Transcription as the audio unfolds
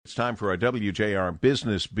It's time for our WJR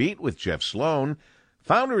Business Beat with Jeff Sloan,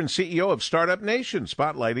 founder and CEO of Startup Nation,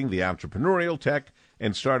 spotlighting the entrepreneurial tech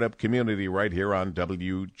and startup community right here on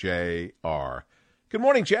WJR. Good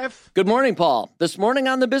morning, Jeff. Good morning, Paul. This morning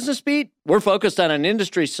on the Business Beat, we're focused on an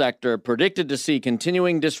industry sector predicted to see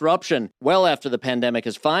continuing disruption well after the pandemic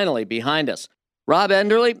is finally behind us. Rob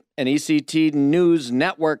Enderle, an ECT News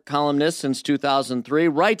Network columnist since 2003,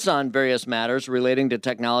 writes on various matters relating to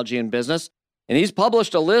technology and business, and he's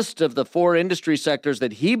published a list of the 4 industry sectors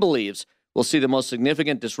that he believes will see the most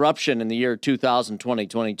significant disruption in the year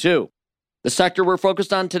 2020-22. The sector we're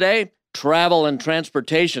focused on today, travel and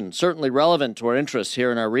transportation, certainly relevant to our interests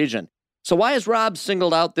here in our region. So why has Rob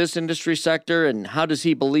singled out this industry sector, and how does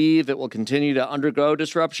he believe it will continue to undergo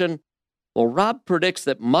disruption? Well, Rob predicts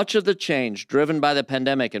that much of the change driven by the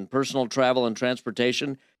pandemic in personal travel and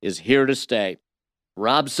transportation is here to stay.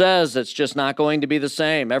 Rob says it's just not going to be the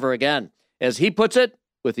same ever again. As he puts it,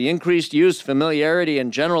 with the increased use, familiarity,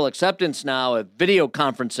 and general acceptance now of video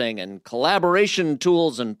conferencing and collaboration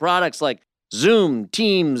tools and products like Zoom,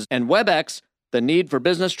 Teams, and WebEx, the need for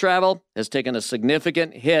business travel has taken a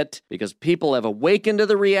significant hit because people have awakened to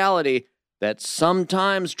the reality that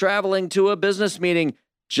sometimes traveling to a business meeting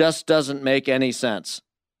just doesn't make any sense.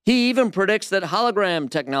 He even predicts that hologram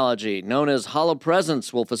technology, known as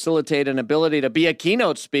holopresence, will facilitate an ability to be a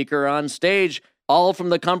keynote speaker on stage, all from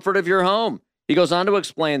the comfort of your home. He goes on to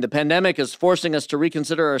explain the pandemic is forcing us to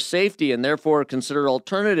reconsider our safety and therefore consider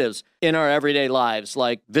alternatives in our everyday lives,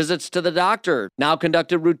 like visits to the doctor, now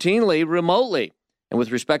conducted routinely remotely. And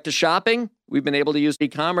with respect to shopping, we've been able to use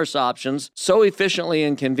e-commerce options so efficiently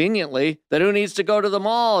and conveniently that who needs to go to the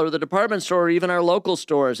mall or the department store or even our local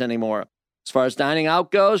stores anymore? As far as dining out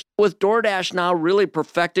goes, with DoorDash now really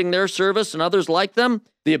perfecting their service and others like them,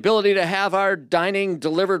 the ability to have our dining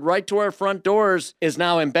delivered right to our front doors is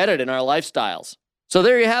now embedded in our lifestyles. So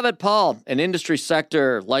there you have it, Paul, an industry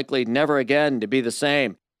sector likely never again to be the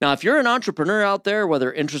same. Now, if you're an entrepreneur out there,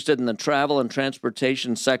 whether interested in the travel and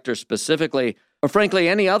transportation sector specifically, or frankly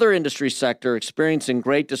any other industry sector experiencing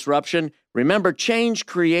great disruption, remember, change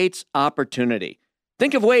creates opportunity.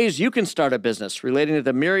 Think of ways you can start a business relating to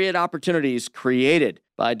the myriad opportunities created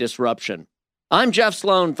by disruption. I'm Jeff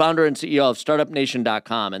Sloan, founder and CEO of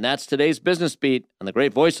StartupNation.com, and that's today's Business Beat on the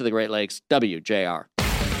great voice of the Great Lakes, WJR.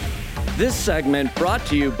 This segment brought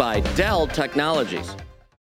to you by Dell Technologies.